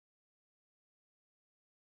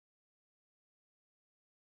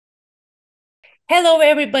Hello,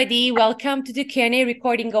 everybody. Welcome to the Q&A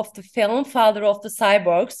recording of the film Father of the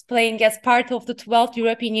Cyborgs, playing as part of the 12th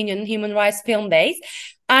European Union Human Rights Film Days.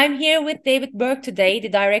 I'm here with David Burke today, the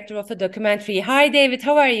director of the documentary. Hi, David.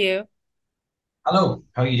 How are you? Hello,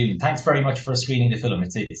 how are you doing? Thanks very much for screening the film.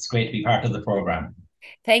 It's great to be part of the program.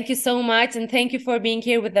 Thank you so much, and thank you for being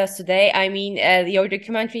here with us today. Your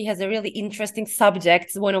documentary has a really interesting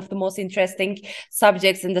subject, one of the most interesting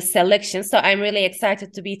subjects in the selection. So I'm really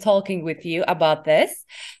excited to be talking with you about this.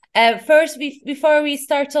 Before we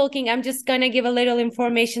start talking, I'm just gonna give a little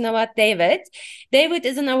information about David. David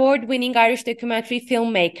is an award-winning Irish documentary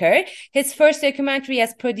filmmaker. His first documentary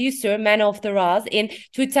as producer, Man of the Ross, in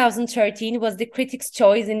 2013 was the Critics'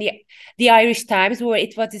 Choice in the Irish Times, where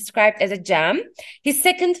it was described as a gem. His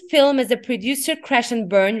second film as a producer, Crash and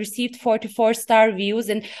Burn, received 44-star reviews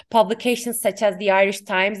in publications such as the Irish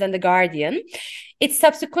Times and The Guardian. It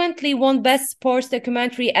subsequently won Best Sports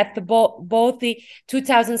Documentary at both the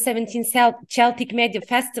 2017 Celtic Media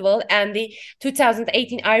Festival and the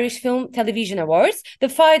 2018 Irish Film Television Awards. The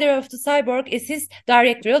Father of the Cyborg is his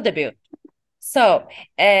directorial debut. So,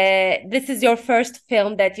 this is your first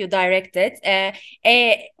film that you directed.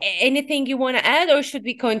 Anything you want to add, or should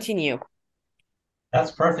we continue?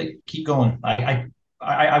 That's perfect. Keep going.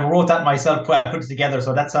 I wrote that myself, put it together,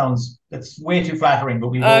 so that's way too flattering, but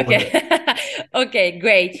we'll go with Okay. it. Okay,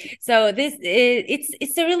 great. So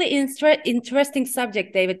it's a really interesting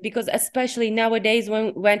subject, David, because especially nowadays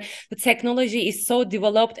when the technology is so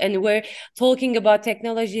developed and we're talking about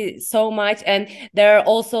technology so much, and there are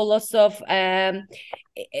also lots of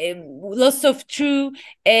true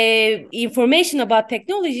information about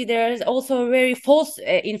technology. There is also very false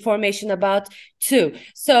information about too.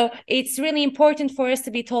 So it's really important for us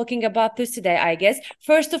to be talking about this today, I guess.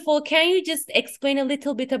 First of all, can you just explain a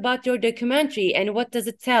little bit about your documentary and what does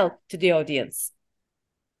it tell to the audience?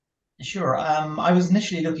 Sure. I was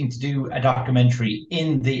initially looking to do a documentary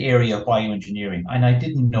in the area of bioengineering, and I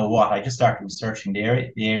didn't know what. I just started researching the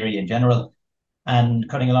area in general. And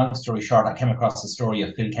cutting a long story short, I came across the story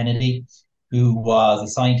of Phil Kennedy, who was a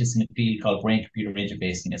scientist in a field called brain-computer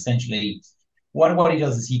interfacing. Essentially, what he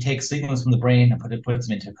does is he takes signals from the brain and puts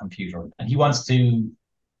them into a computer, and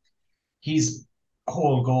his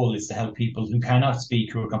whole goal is to help people who cannot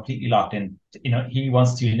speak, who are completely locked in. He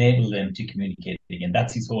wants to enable them to communicate again.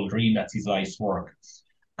 That's his whole dream. That's his life's work.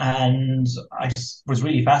 And I just was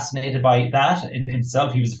really fascinated by that in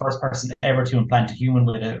himself. He was the first person ever to implant a human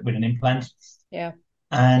with an implant. Yeah.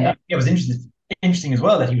 And it was interesting as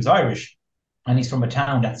well that he was Irish and he's from a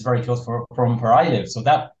town that's very close from where I live. So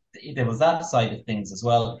that there was that side of things as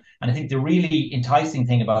well. And I think the really enticing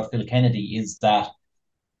thing about Phil Kennedy is that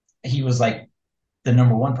he was like the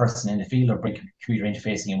number one person in the field of brain computer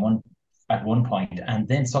interfacing at one point, and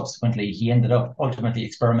then subsequently he ended up ultimately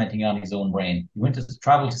experimenting on his own brain. He went to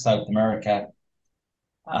travel to South America,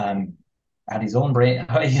 um, had his own brain,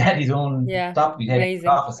 he had his own Yeah. stop, he had his Amazing.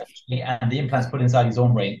 office actually, and the implants put inside his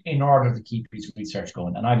own brain in order to keep his research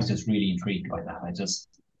going. And I was just really intrigued by that.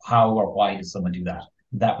 How or why does someone do that?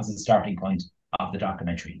 That was the starting point of the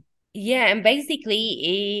documentary. Yeah, and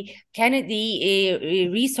basically, Kennedy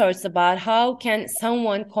researched about how can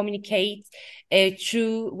someone communicate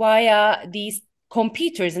through via these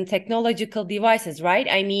computers and technological devices, right?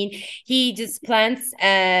 I mean, he just plants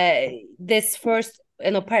this first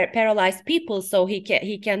paralyzed people so he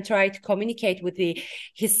can try to communicate with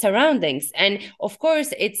his surroundings. And of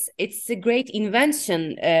course it's a great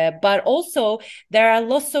invention, but also there are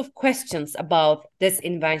lots of questions about this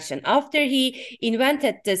invention. After he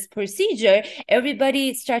invented this procedure,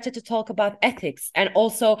 everybody started to talk about ethics, and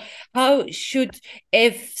also how should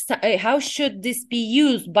if how should this be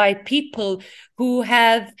used by people who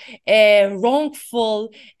have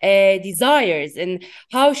wrongful desires, and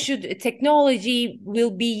how should technology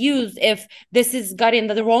will be used if this is got in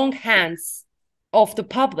the wrong hands of the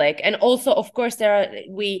public. And also of course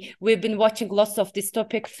we've been watching lots of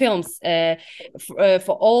dystopic films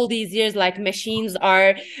for all these years, like machines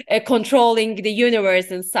are controlling the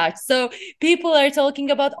universe and such. So people are talking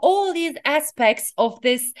about all these aspects of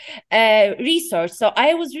this research. So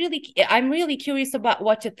I'm really curious about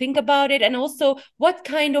what you think about it, and also what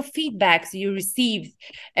kind of feedbacks you received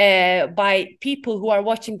by people who are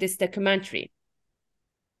watching this documentary.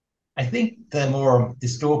 I think the more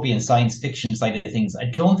dystopian science fiction side of things, I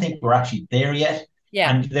don't think we're actually there yet. Yeah.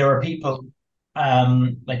 And there are people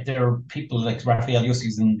like Raphael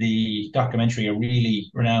Yuskis in the documentary, a really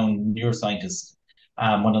renowned neuroscientist,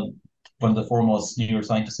 one of the foremost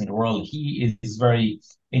neuroscientists in the world. He is very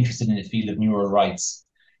interested in the field of neural rights,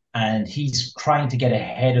 and he's trying to get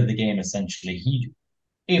ahead of the game. Essentially,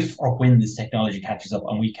 if or when this technology catches up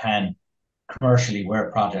and we can commercially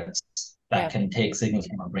where projects Yeah. that can take signals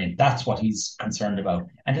from our brain. That's what he's concerned about.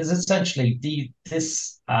 And is essentially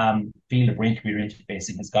this field of brain-computer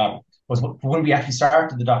interfacing has got, was when we actually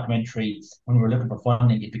started the documentary, when we were looking for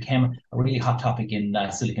funding, it became a really hot topic in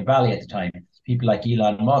Silicon Valley at the time. People like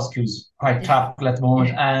Elon Musk, who's quite topical at the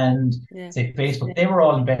moment, and say Facebook, they were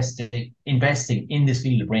all investing in this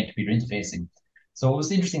field of brain-computer interfacing. So it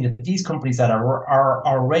was interesting that these companies that are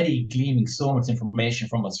already gleaming so much information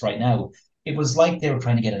from us right now, it was like they were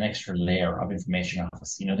trying to get an extra layer of information off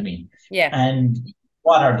us. You know what I mean? Yeah. And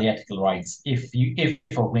what are the ethical rights if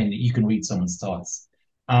or when you can read someone's thoughts?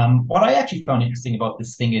 What I actually found interesting about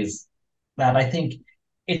this thing is that I think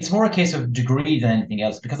it's more a case of degree than anything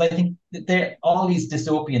else, because I think that all these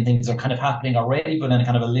dystopian things are kind of happening already, but on a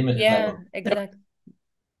kind of a limited level. Exactly.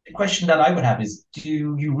 The question that I would have is,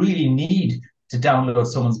 do you really need to download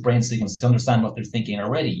someone's brain signals to understand what they're thinking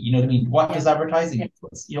already? You know what I mean? What does advertising do to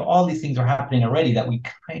us? You know, all these things are happening already that we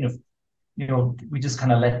kind of, you know, we just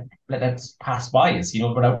kind of let that pass by us, you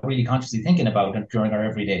know, without really consciously thinking about it during our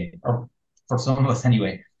everyday, or for some of us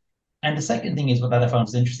anyway. And the second thing is, what that I found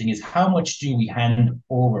was interesting, is how much do we hand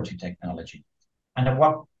over to technology? And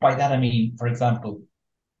what by that I mean, for example,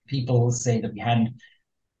 people say that we hand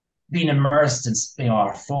being immersed in, you know,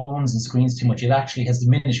 our phones and screens too much. It actually has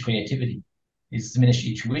diminished creativity, it's diminished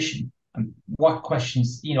intuition. And what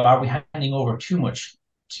questions, you know, are we handing over too much?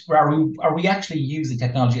 Are we actually using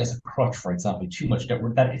technology as a crutch, for example, too much,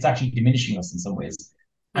 that it's actually diminishing us in some ways?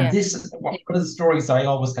 And this, one of the stories I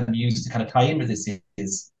always kind of use to kind of tie into this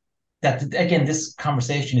is that, again, this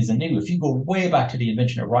conversation isn't new. If you go way back to the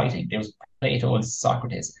invention of writing, there was Plato and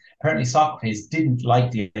Socrates. Apparently, Socrates didn't like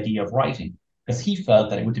the idea of writing because he felt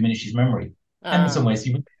that it would diminish his memory. And in some ways,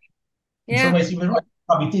 he was right.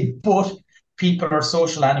 Probably did. But people are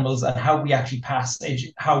social animals, and how we actually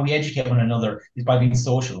how we educate one another is by being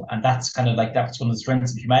social. And that's kind of like, that's one of the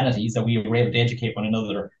strengths of humanity, is that we were able to educate one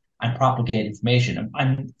another and propagate information.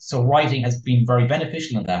 And so writing has been very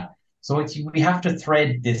beneficial in that. So we have to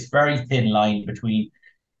thread this very thin line between,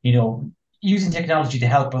 you know, using technology to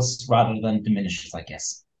help us rather than diminish us, I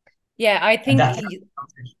guess. Yeah,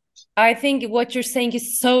 I think what you're saying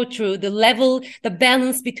is so true. The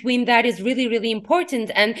balance between that is really, really important.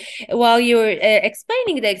 And while you're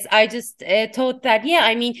explaining this, I just thought that,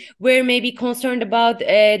 I mean, we're maybe concerned about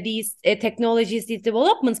these technologies, these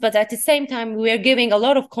developments, but at the same time, we're giving a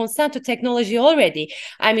lot of consent to technology already.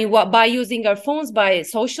 I mean, by using our phones, by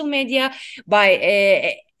social media,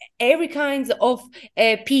 by every kinds of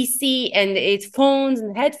PC and its phones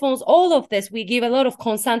and headphones, all of this, we give a lot of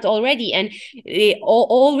consent already. And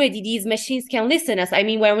already these machines can listen us. I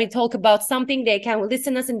mean, when we talk about something, they can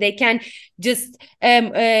listen us, and they can just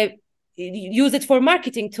use it for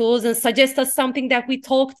marketing tools and suggest us something that we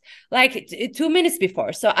talked like 2 minutes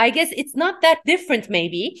before. So I guess it's not that different,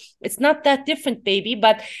 maybe. It's not that different, maybe.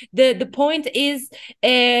 But the point is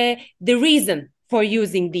the reason for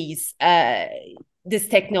using this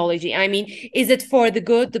technology. I mean, is it for the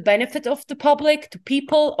good, the benefit of the public, to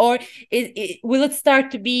people, or will it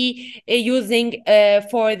start to be using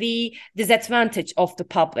for the disadvantage of the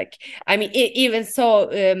public? I mean, even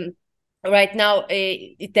so, right now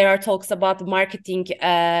there are talks about marketing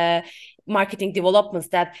developments,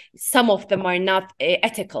 that some of them are not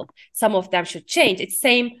ethical. Some of them should change. It's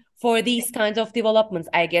same for these kinds of developments,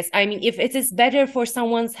 I guess. I mean, if it is better for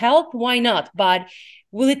someone's health, why not? But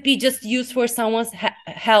will it be just used for someone's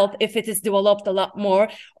health if it is developed a lot more,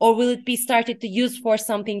 or will it be started to use for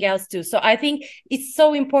something else too? So I think it's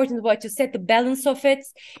so important what you said, the balance of it,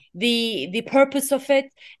 the purpose of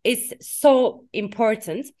it is so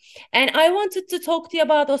important. And I wanted to talk to you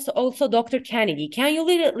about also Dr. Kennedy. Can you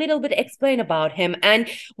little bit explain about him, and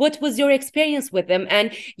what was your experience with him?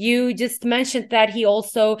 And you just mentioned that he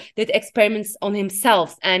also did experiments on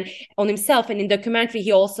himself, and in documentary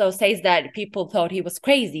he also says that people thought he was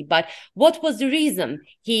crazy. But what was the reason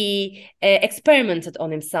he experimented on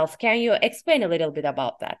himself? Can you explain a little bit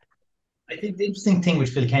about that? I think the interesting thing with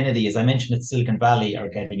Phil Kennedy, as I mentioned, that Silicon Valley are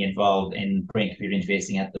getting involved in brain-computer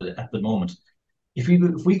interfacing at the moment. If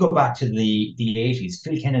we go back to the 80s,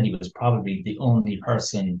 Phil Kennedy was probably the only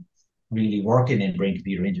person really working in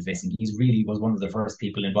brain-computer interfacing. He really was one of the first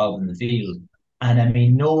people involved in the field. And I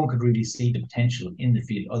mean, no one could really see the potential in the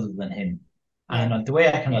field other than him. And the way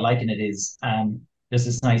I kind of liken it is, there's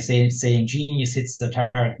this nice saying, genius hits the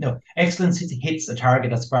target. No, excellence hits a target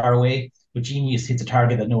that's far away, but genius hits a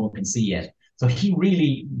target that no one can see yet. So he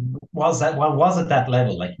really was at that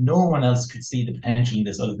level. Like, no one else could see the potential in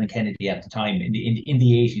this other than Kennedy at the time. In the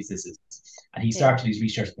 80s, this is, and he started his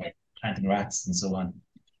research by planting rats and so on.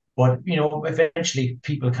 But eventually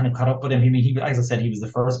people kind of caught up with him. I mean, as I said, he was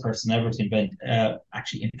the first person ever to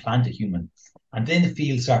actually implant a human. And then the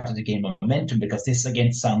field started to gain momentum because this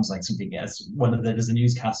again sounds like something as there's a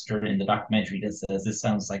newscaster in the documentary that says this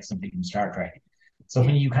sounds like something from Star Trek. So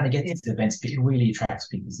when you kind of get these events, it really attracts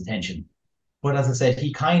people's attention. But as I said,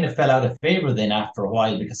 he kind of fell out of favor then after a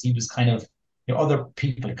while because he was kind of other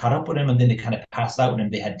people caught up with him and then they kind of passed out with him.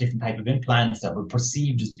 They had different type of implants that were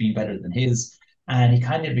perceived as being better than his, and he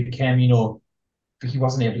kind of became he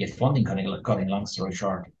wasn't able to get funding. Kind of cutting long story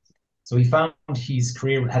short, so he found his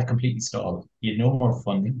career had completely stalled. He had no more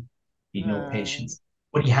funding, he had no patience,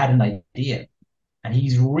 but he had an idea, and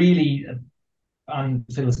he's really on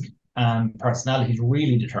Phil's personality. He's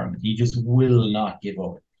really determined. He just will not give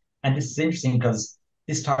up. And this is interesting because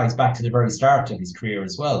this ties back to the very start of his career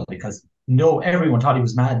as well, because everyone thought he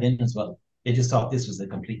was mad then as well. They just thought this was a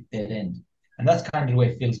complete dead end. And that's kind of the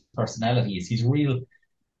way Phil's personality is.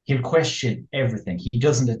 He'll question everything. He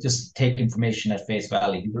doesn't just take information at face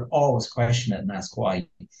value. He will always question it and ask why.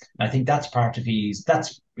 And I think that's part of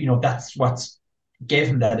that's what's gave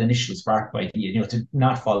him that initial spark idea, to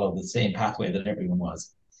not follow the same pathway that everyone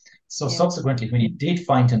was. So subsequently, when he did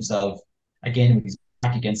find himself again with his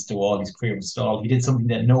back against the wall, his career was stalled, he did something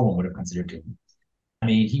that no one would have considered doing. I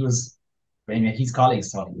mean, his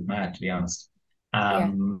colleagues thought he was mad, to be honest.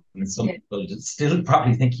 And some people still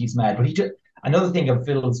probably think he's mad, but another thing of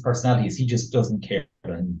Phil's personality is he just doesn't care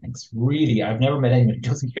what anyone thinks. Really, I've never met anyone who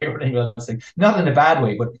doesn't care what anyone else thinks. Not in a bad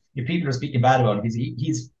way, but if people are speaking bad about him,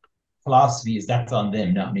 his philosophy is that's on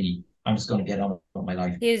them, not me. I'm just going to get on with my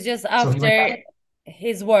life. He's just after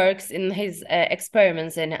his works in his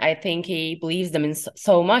experiments, and I think he believes them in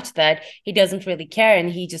so much that he doesn't really care, and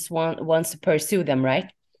he just wants to pursue them,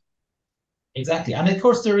 right? Exactly. And of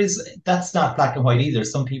course that's not black and white either.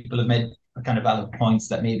 Some people have made kind of valid points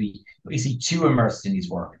that maybe is he too immersed in his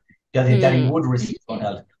work, that he would risk his own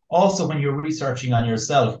health. Also, when you're researching on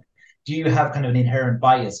yourself, do you have kind of an inherent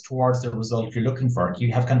bias towards the result you're looking for? Do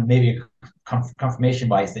you have kind of maybe a confirmation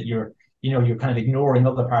bias that you're kind of ignoring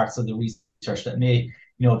other parts of the research that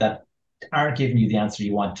that aren't giving you the answer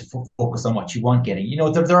you want, to focus on what you want getting?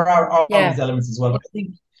 There are all these elements as well. But I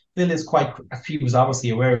think Phil he was obviously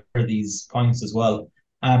aware of these points as well.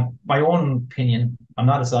 My own opinion, I'm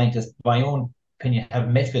not a scientist, my own opinion,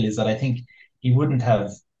 having met Phil, is that I think he wouldn't have,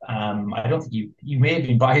 I don't think you may have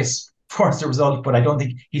been biased towards the result, but I don't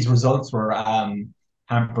think his results were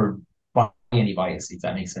hampered by any bias, if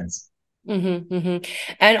that makes sense.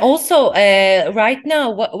 And also, right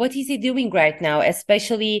now, what is he doing right now?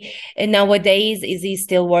 Especially nowadays, is he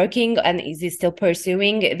still working and is he still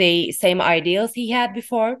pursuing the same ideals he had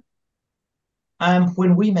before?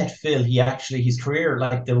 When we met Phil, his career,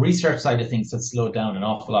 like the research side of things, had slowed down an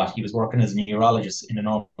awful lot. He was working as a neurologist in a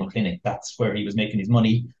normal clinic. That's where he was making his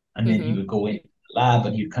money, and then he would go in the lab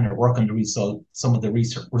and he'd kind of work on some of the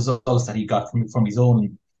research results that he got from his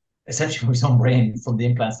own, essentially from his own brain, from the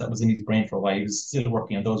implants that was in his brain for a while. He was still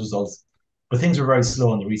working on those results, but things were very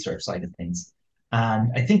slow on the research side of things.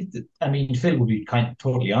 And I think Phil would be kind of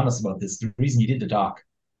totally honest about this. The reason he did the doc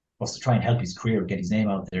was to try and help his career, get his name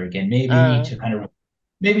out there again.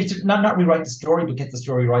 Maybe to not rewrite the story, but get the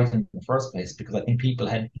story right in the first place, because I think people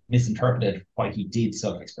had misinterpreted why he did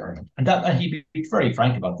self-experiment. And he'd be very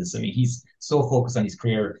frank about this. I mean, he's so focused on his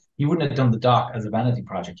career, he wouldn't have done the doc as a vanity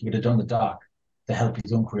project. He would have done the doc to help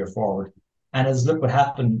his own career forward. And look what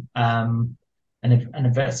happened. An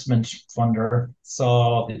investment funder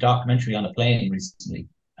saw the documentary on a plane recently,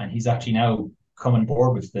 and he's actually now come on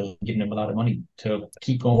board with Phil, giving him a lot of money to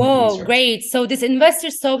keep going with the research. Great. So this investor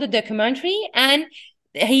saw the documentary and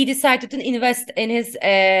he decided to invest in his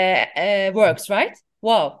works, right?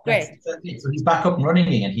 Wow, great. Exactly. So he's back up and running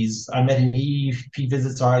again. I met him, he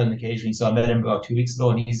visits Ireland occasionally, so I met him about 2 weeks ago,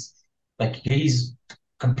 and he's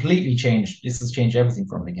completely changed. This has changed everything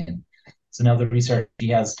for him again. So now the research, he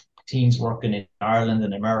has teams working in Ireland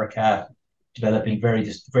and America, developing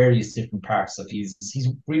various different parts of he's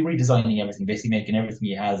redesigning everything, basically making everything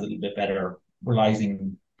he has a little bit better,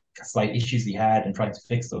 realizing slight issues he had and trying to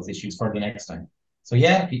fix those issues for the next time. So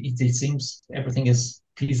yeah, it seems everything he's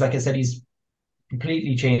like I said, he's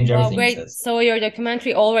completely changed everything. Great. So your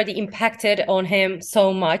documentary already impacted on him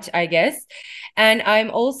so much, I guess. And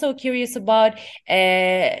I'm also curious about,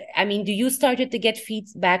 do you started to get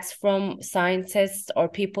feedbacks from scientists or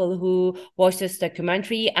people who watch this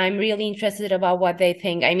documentary? I'm really interested about what they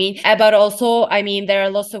think. There are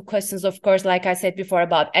lots of questions, of course, like I said before,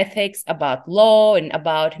 about ethics, about law, and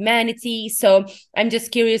about humanity. So I'm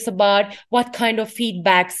just curious about what kind of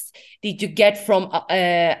feedbacks did you get from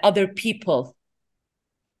other people?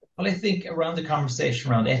 Well, I think around the conversation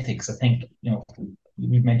around ethics, I think,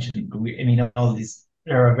 we've mentioned, I mean, all these,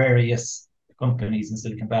 there are various companies in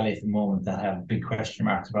Silicon Valley at the moment that have big question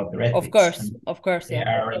marks about their ethics. And Of course, they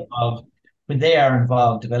yeah. are involved, when they are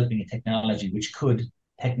involved developing a technology which could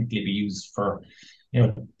technically be used for,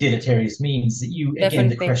 deleterious means, you, again,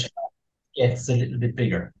 the Definitely. question gets a little bit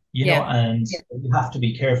bigger, Yeah. and you have to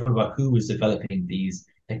be careful about who is developing these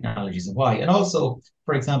technologies and why. And also,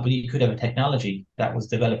 for example, you could have a technology that was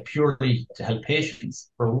developed purely to help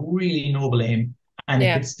patients for a really noble aim, and it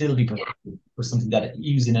Yeah. could still be protected for something that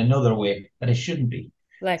used in another way that it shouldn't be.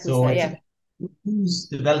 Like we So said, it's yeah. who's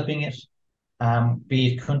developing it,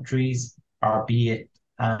 be it countries or be it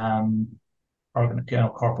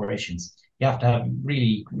corporations. You have to have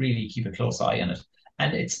really, really keep a close eye on it.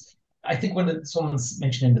 And it's, I think when someone's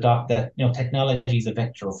mentioned in the doc that technology is a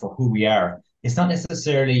vector for who we are, it's not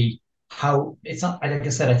necessarily how. It's not, like I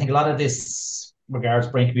said. I think a lot of this regards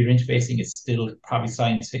brain computer interfacing is still probably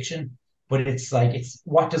science fiction, but it's like, it's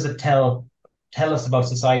what does it tell us about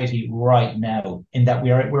society right now? In that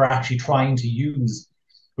we're actually trying to use.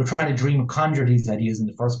 We're trying to dream, conjure these ideas in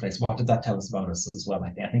the first place. What did that tell us about us as well? I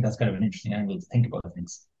think that's kind of an interesting angle to think about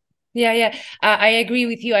things. Yeah, yeah, I agree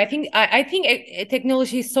with you. I think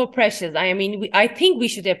technology is so precious. I mean, I think we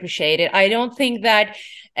should appreciate it. I don't think that,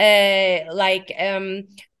 like,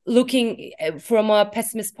 looking from a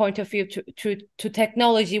pessimist point of view to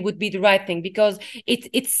technology would be the right thing, because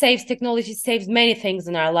it saves, technology saves many things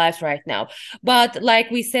in our lives right now. But like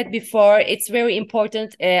we said before, it's very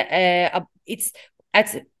important. It's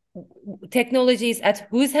at technology is at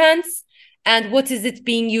whose hands, and what is it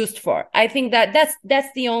being used for? I think that that's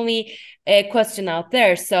the only question out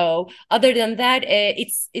there. So other than that,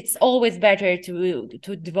 it's always better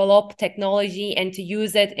to develop technology and to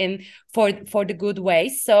use it in for the good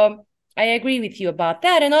ways. So I agree with you about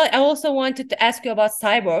that. And I also wanted to ask you about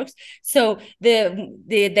cyborgs. So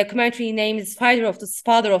the documentary name is Father of the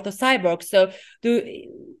Cyborgs. So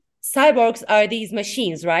cyborgs are these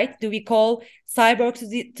machines, right? Do we call cyborgs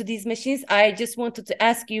to these machines? I just wanted to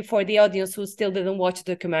ask you, for the audience who still didn't watch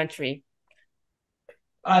the documentary.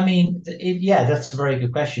 I mean, yeah, that's a very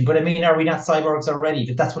good question. But I mean, are we not cyborgs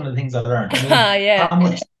already? That's one of the things I learned. I mean, how Yeah.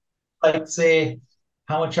 much, like, say,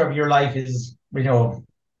 how much of your life is,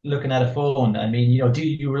 looking at a phone? I mean, do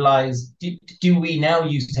you realize, do we now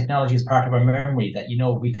use technology as part of our memory that,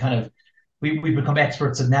 we kind of, we become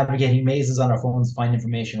experts at navigating mazes on our phones to find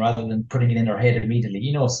information rather than putting it in our head immediately,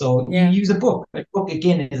 so you Yeah. use a book. A book,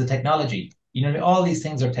 again, is a technology. All these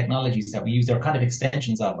things are technologies that we use. They're kind of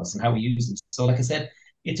extensions of us and how we use them. So, like I said,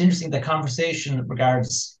 it's interesting. The conversation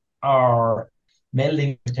regards our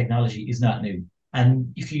melding with technology is not new.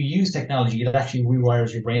 And if you use technology, it actually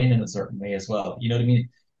rewires your brain in a certain way as well. You know what I mean?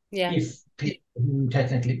 Yeah. If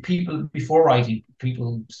people before writing,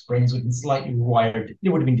 people's brains would have been slightly rewired. It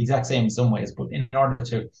would have been the exact same in some ways, but in order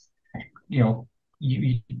to, you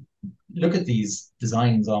look at these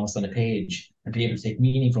designs almost on a page and be able to take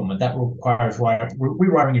meaning from it, that requires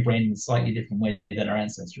rewiring your brain in a slightly different way than our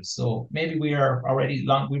ancestors. So maybe we were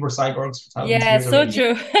cyborgs for thousands of Yeah, years so already.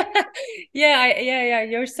 true. Yeah.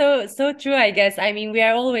 You're so true, I guess. I mean, we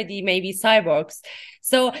are already maybe cyborgs.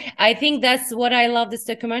 So I think that's what I love this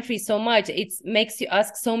documentary so much. It makes you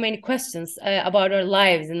ask so many questions about our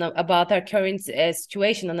lives and about our current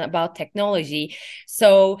situation and about technology.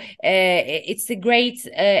 So it's a great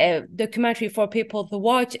documentary for people to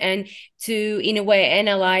watch and to, in a way,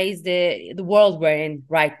 analyze the world we're in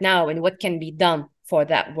right now and what can be done for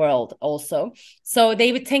that world also. So,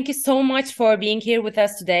 David, thank you so much for being here with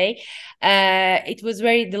us today. It was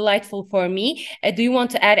very delightful for me. Do you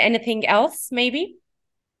want to add anything else, maybe?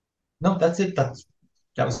 No, that's it. That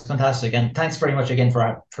was fantastic, and thanks very much again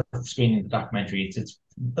for screening the documentary. It's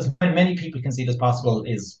as many people can see it as possible.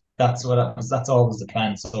 That's always the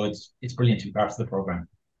plan. So it's brilliant to be part of the program.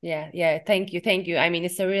 Yeah. Thank you. I mean,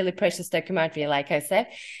 it's a really precious documentary, like I said.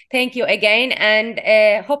 Thank you again,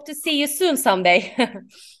 and hope to see you soon someday.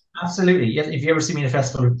 Absolutely. Yes, if you ever see me in a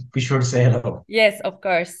festival, be sure to say hello. Yes, of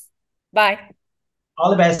course. Bye. All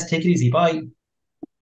the best. Take it easy. Bye.